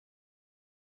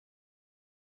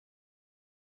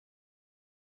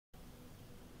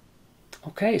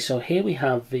Okay, so here we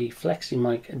have the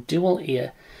FlexyMike dual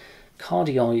ear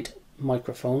cardioid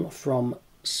microphone from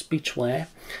SpeechWare.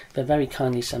 They very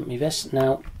kindly sent me this.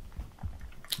 Now,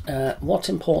 what's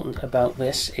important about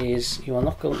this is you are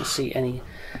not going to see any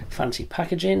fancy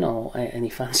packaging or any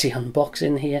fancy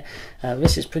unboxing here.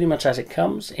 This is pretty much as it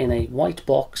comes in a white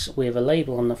box with a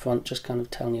label on the front, just kind of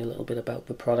telling you a little bit about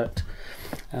the product.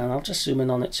 And I'll just zoom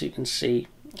in on it so you can see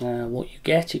what you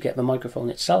get. You get the microphone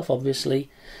itself,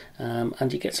 obviously,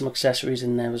 and you get some accessories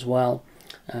in there as well.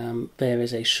 There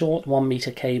is a short 1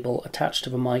 meter cable attached to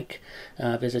the mic.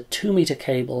 There's a 2 meter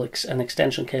cable, an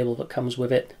extension cable that comes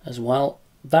with it as well.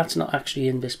 That's not actually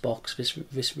in this box,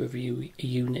 this review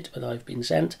unit that I've been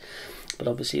sent, but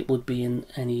obviously it would be in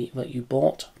any that you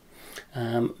bought.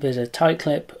 There's a tie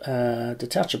clip,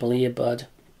 detachable earbud,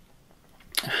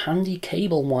 a handy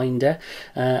cable winder.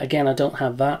 Again, I don't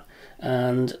have that.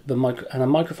 And a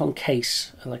microphone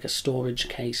case, like a storage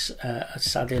case.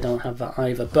 Sadly, I don't have that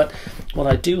either. But what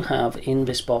I do have in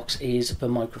this box is the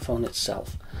microphone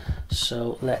itself.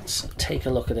 So let's take a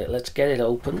look at it. Let's get it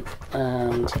open,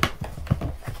 and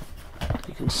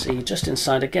you can see just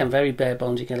inside, again, very bare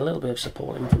bones. You get a little bit of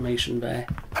support information there,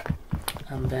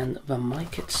 and then the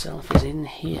mic itself is in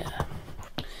here,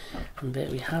 and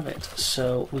there we have it.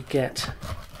 So we get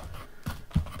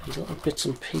these little bits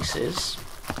and pieces.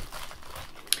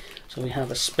 So we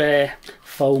have a spare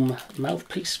foam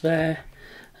mouthpiece there.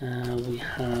 We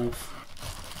have,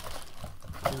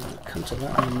 come to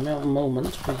that in a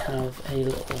moment, we have a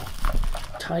little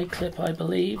tie clip, I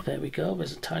believe. There we go,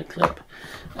 there's a tie clip.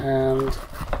 And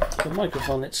the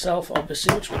microphone itself,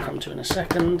 obviously, which we'll come to in a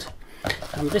second.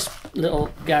 And this little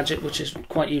gadget, which is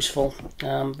quite useful,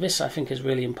 this I think is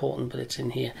really important, but it's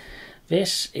in here.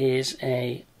 This is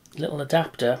a little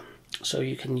adapter, so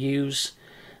you can use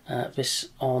this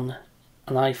on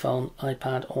an iPhone,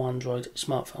 iPad or Android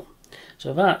smartphone.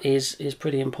 So that is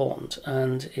pretty important,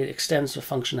 and it extends the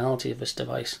functionality of this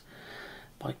device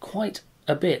by quite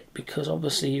a bit, because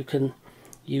obviously you can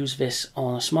use this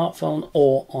on a smartphone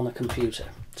or on a computer.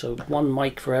 So one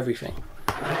mic for everything.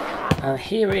 And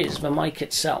here is the mic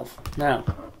itself. Now,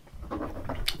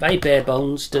 very bare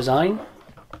bones design,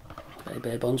 very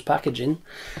bare bones packaging,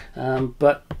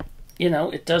 but you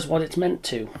know, it does what it's meant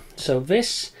to. So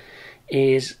this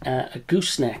is a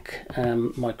gooseneck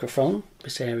microphone,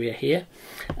 this area here,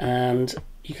 and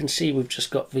you can see we've just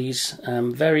got these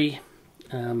very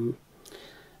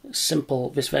simple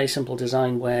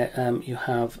design where you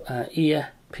have ear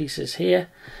pieces here,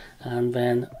 and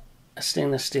then a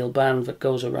stainless steel band that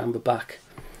goes around the back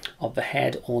of the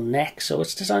head or neck. So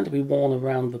it's designed to be worn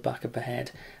around the back of the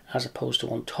head as opposed to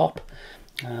on top.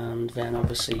 And then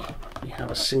obviously we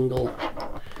have a single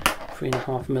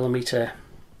 3.5mm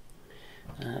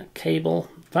cable.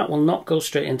 That will not go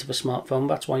straight into the smartphone,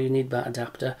 that's why you need that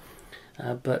adapter,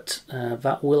 but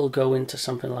that will go into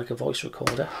something like a voice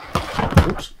recorder.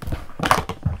 Oops.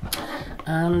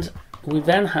 And we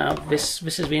then have this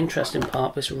is the interesting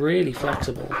part, this really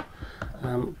flexible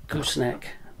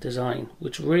gooseneck design,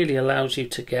 which really allows you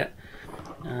to get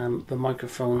the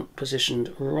microphone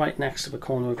positioned right next to the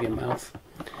corner of your mouth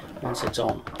once it's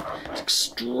on. It's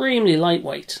extremely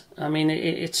lightweight. I mean,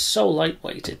 it's so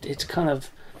lightweight.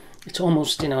 It's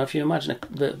almost, you know, if you imagine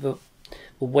the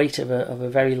weight of a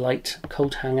very light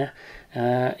coat hanger,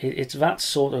 it's that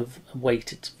sort of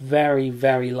weight. It's very,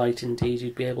 very light indeed.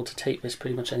 You'd be able to take this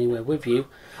pretty much anywhere with you.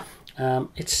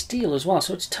 It's steel as well,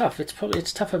 so it's tough.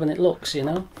 It's tougher than it looks, you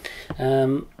know.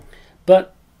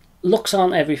 But looks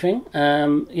aren't everything.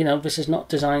 You know, this is not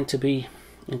designed to be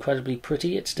incredibly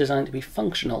pretty. It's designed to be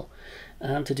functional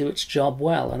and to do its job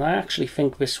well. And I actually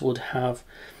think this would have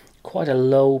quite a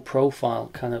low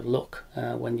profile kind of look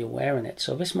when you're wearing it.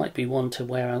 So this might be one to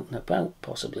wear out and about,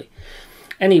 possibly.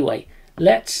 Anyway,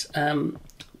 let's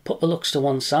put the looks to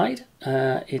one side.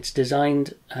 It's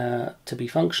designed to be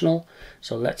functional,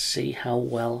 so let's see how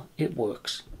well it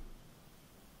works.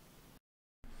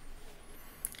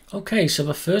 Okay, so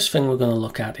the first thing we're going to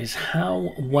look at is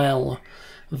how well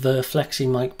the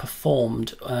FlexyMike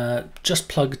performed, just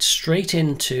plugged straight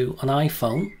into an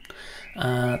iPhone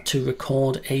to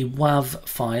record a WAV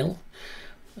file.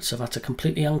 So that's a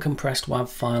completely uncompressed WAV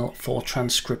file for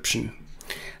transcription.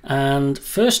 And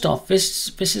first off, this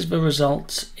is the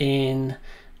result in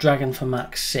Dragon for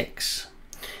Mac 6.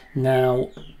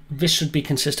 Now, this should be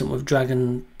consistent with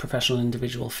Dragon Professional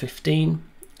Individual 15.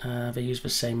 They use the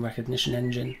same recognition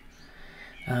engine.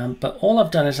 But all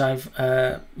I've done is I've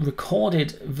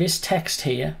recorded this text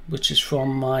here, which is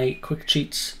from my quick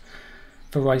cheats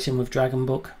for writing with Dragon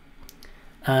book.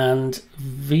 And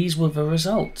these were the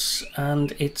results,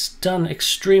 and it's done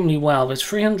extremely well. There's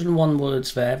 301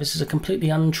 words there. This is a completely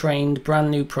untrained,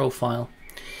 brand new profile.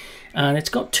 And it's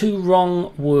got two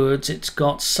wrong words. It's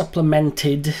got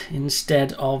supplemented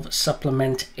instead of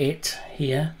supplement it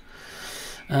here.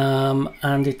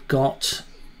 And it got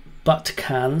but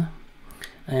can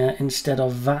instead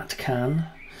of that can.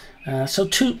 So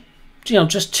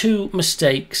just two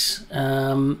mistakes.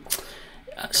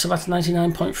 So that's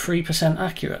 99.3%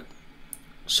 accurate.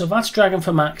 So that's Dragon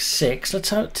for Mac 6. Let's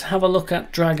have a look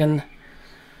at Dragon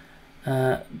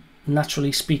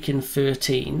Naturally Speaking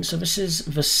 13. So this is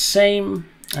the same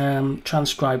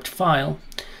transcribed file,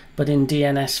 but in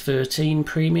DNS 13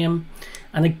 Premium.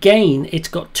 And again, it's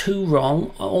got two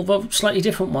wrong, although slightly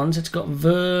different ones. It's got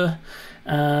ver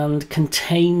and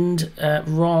contained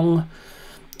wrong.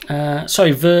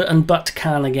 Sorry, ver and but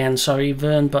can again. Sorry,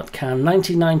 ver and but can.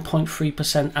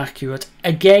 99.3% accurate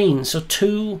again. So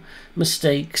two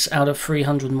mistakes out of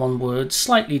 301 words.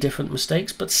 Slightly different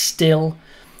mistakes, but still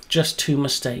just two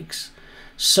mistakes.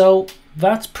 So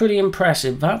that's pretty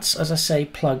impressive. That's, as I say,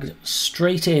 plugged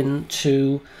straight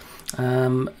into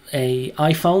a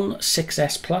iPhone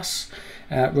 6s Plus,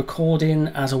 recording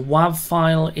as a WAV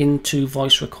file into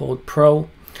Voice Record Pro.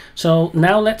 So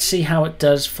now let's see how it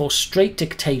does for straight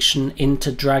dictation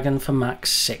into Dragon for Mac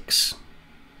 6.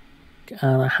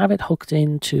 And I have it hooked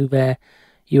into their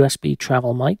USB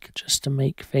travel mic just to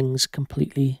make things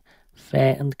completely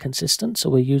fair and consistent. So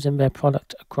we're using their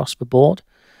product across the board.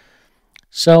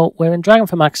 So we're in Dragon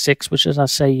for Mac 6, which, as I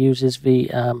say, uses the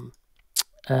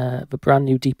brand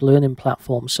new deep learning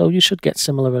platform. So you should get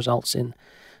similar results in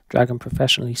Dragon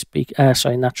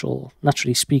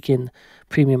Naturally Speaking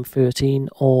Premium 13,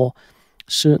 or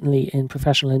certainly in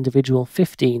Professional Individual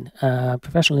 15.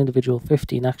 Professional Individual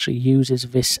 15 actually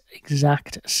uses this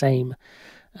exact same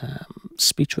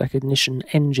speech recognition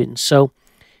engine. So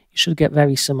you should get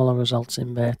very similar results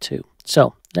in there too.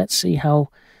 So let's see how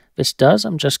this does.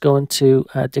 I'm just going to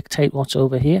dictate what's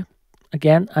over here.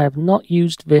 Again, I have not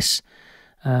used this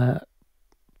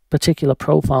particular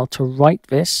profile to write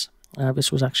this.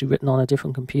 This was actually written on a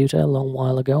different computer a long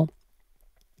while ago.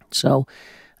 So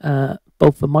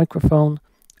both the microphone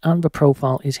and the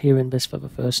profile is hearing this for the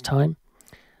first time.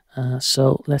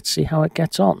 So let's see how it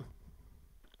gets on.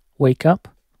 Wake up.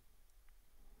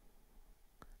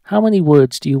 How many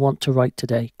words do you want to write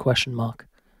today? Question mark.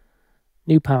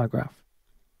 New paragraph.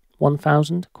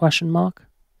 1,000? Question mark.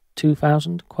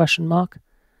 2,000? Question mark.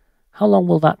 How long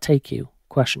will that take you?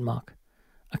 Question mark.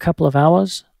 A couple of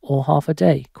hours or half a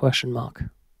day? Question mark.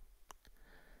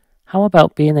 How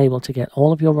about being able to get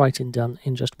all of your writing done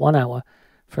in just 1 hour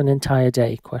for an entire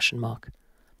day? Question mark.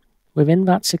 Within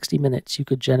that 60 minutes, you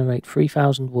could generate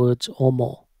 3,000 words or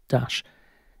more. Dash.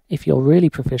 If you're really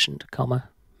proficient, comma,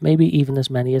 maybe even as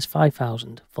many as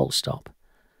 5,000, full stop.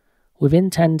 Within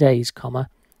 10 days, comma,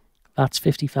 that's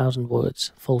 50,000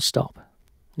 words, full stop.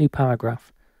 New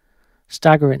paragraph.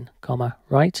 Staggering, comma,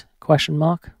 right? Question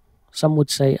mark. Some would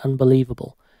say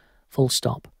unbelievable, full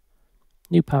stop.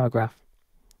 New paragraph.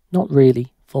 Not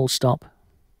really, full stop.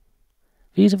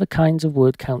 These are the kinds of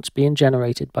word counts being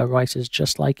generated by writers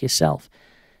just like yourself,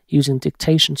 using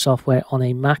dictation software on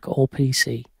a Mac or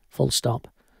PC, full stop.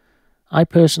 I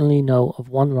personally know of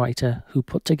one writer who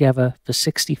put together the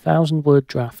 60,000 word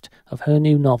draft of her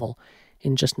new novel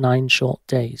in just 9 short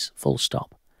days, full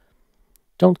stop.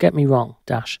 Don't get me wrong,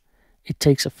 dash. It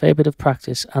takes a fair bit of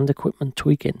practice and equipment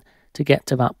tweaking to get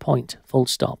to that point, full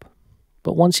stop.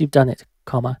 But once you've done it,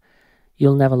 comma,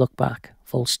 you'll never look back,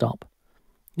 full stop.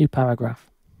 New paragraph.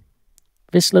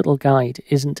 This little guide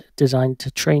isn't designed to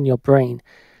train your brain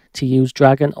to use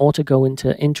Dragon or to go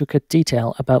into intricate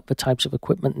detail about the types of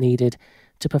equipment needed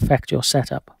to perfect your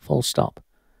setup, full stop.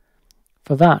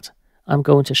 For that, I'm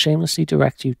going to shamelessly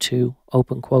direct you to,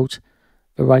 open quote,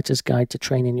 The Writer's Guide to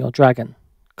Training Your Dragon,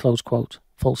 close quote,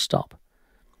 full stop.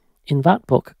 In that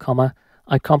book, comma,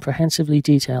 I comprehensively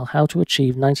detail how to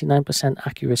achieve 99%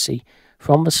 accuracy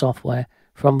from the software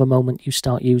from the moment you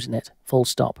start using it, full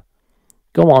stop.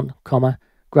 Go on, comma,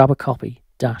 grab a copy,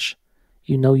 dash.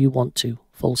 You know you want to,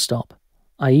 full stop.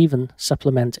 I even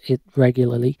supplement it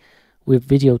regularly with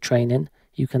video training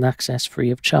you can access free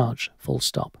of charge, full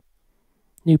stop.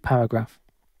 New paragraph.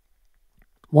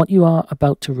 What you are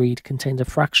about to read contains a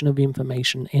fraction of the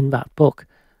information in that book,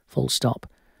 full stop.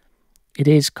 It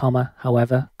is, comma,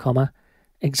 however, comma,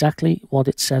 exactly what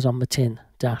it says on the tin,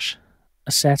 dash.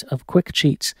 A set of quick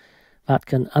cheats that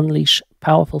can unleash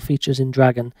powerful features in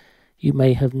Dragon you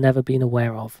may have never been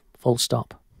aware of, full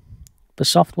stop. The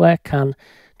software can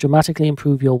dramatically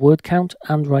improve your word count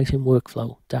and writing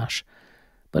workflow, dash,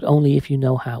 but only if you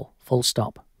know how, full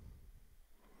stop.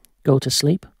 go to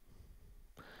sleep.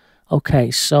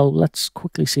 Okay, so let's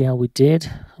quickly see how we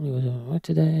did. We were doing right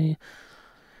today.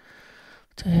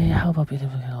 How about being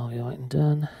able to get all your writing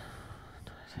done?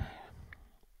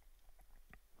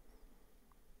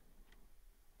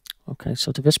 Okay,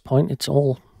 so to this point, it's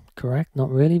all correct. Not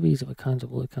really. These are the kinds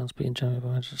of word counts being generated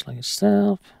by just like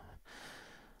itself.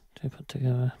 To put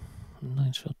together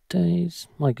 9 short days.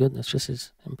 My goodness, this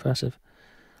is impressive.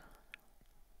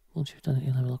 Once you've done it,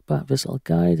 you'll have a look back. This little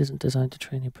guide isn't designed to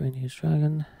train your brain to use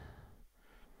Dragon.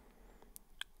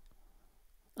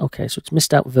 Okay, so it's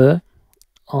missed out there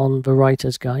on the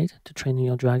writer's guide to training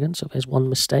your dragon. So there's one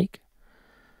mistake.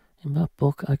 In that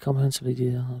book, I comprehensively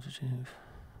detail how to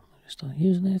start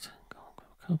using it. Go and grab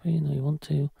a copy. No, you want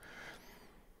to.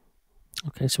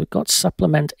 Okay, so it got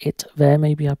supplement it there.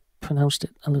 Maybe I pronounced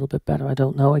it a little bit better. I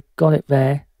don't know. It got it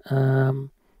there. And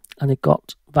it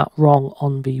got that wrong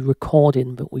on the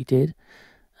recording that we did.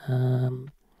 What are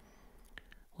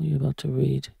you about to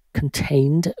read?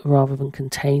 Contained rather than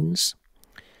contains.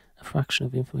 A fraction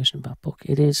of the information in that book.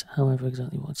 It is, however,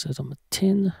 exactly what it says on the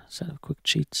tin. Set of quick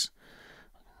cheats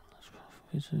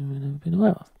we've never been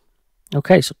aware of.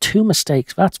 Okay, so 2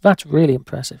 mistakes. That's really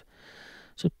impressive.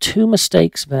 So 2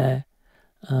 mistakes there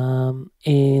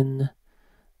in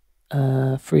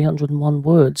 301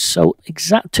 words. So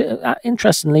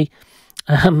interestingly,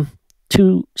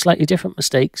 2 slightly different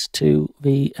mistakes to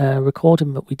the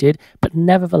recording that we did, but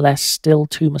nevertheless still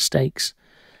 2 mistakes.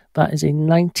 That is a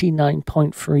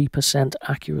 99.3%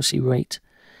 accuracy rate.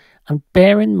 And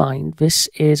bear in mind, this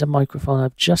is a microphone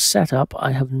I've just set up.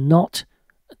 I have not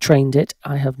trained it.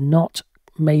 I have not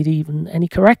made even any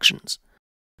corrections.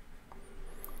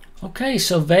 Okay,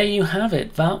 so there you have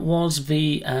it. That was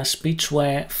the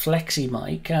SpeechWare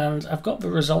FlexyMike, and I've got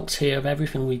the results here of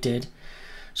everything we did.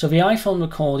 So the iPhone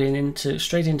recording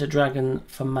straight into Dragon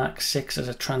for Mac 6 as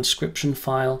a transcription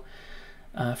file.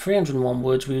 301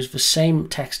 words. We used the same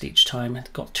text each time.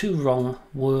 It got 2 wrong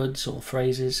words or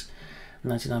phrases.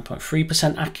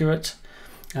 99.3% accurate.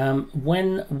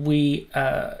 When we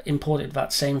imported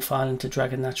that same file into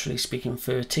Dragon Naturally Speaking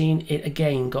 13, it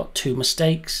again got 2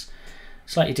 mistakes.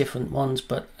 Slightly different ones,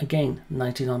 but again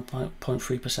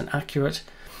 99.3% accurate.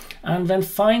 And then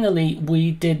finally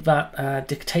we did that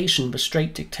dictation, the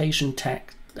straight dictation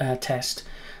test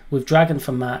with Dragon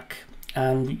for Mac,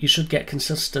 and you should get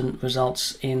consistent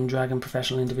results in Dragon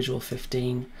Professional Individual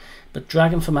 15. But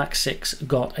Dragon for Mac 6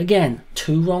 got, again,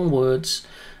 2 wrong words,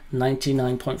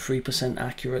 99.3%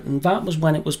 accurate, and that was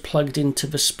when it was plugged into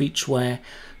the SpeechWare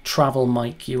Travel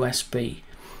Mic USB.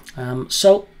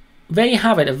 So there you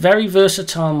have it, a very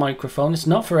versatile microphone. It's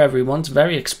not for everyone, it's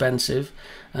very expensive.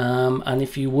 And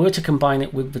if you were to combine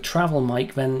it with the travel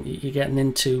mic, then you're getting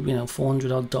into,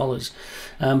 $400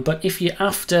 odd. But if you're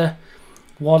after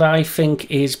what I think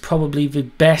is probably the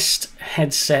best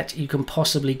headset you can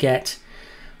possibly get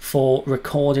for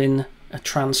recording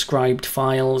transcribed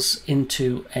files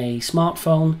into a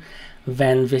smartphone,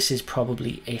 then this is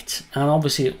probably it. And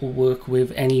obviously it will work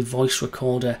with any voice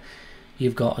recorder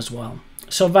you've got as well.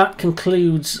 So that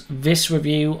concludes this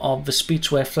review of the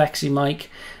SpeechWare FlexyMike.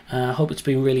 I hope it's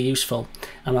been really useful,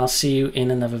 and I'll see you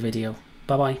in another video.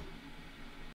 Bye bye.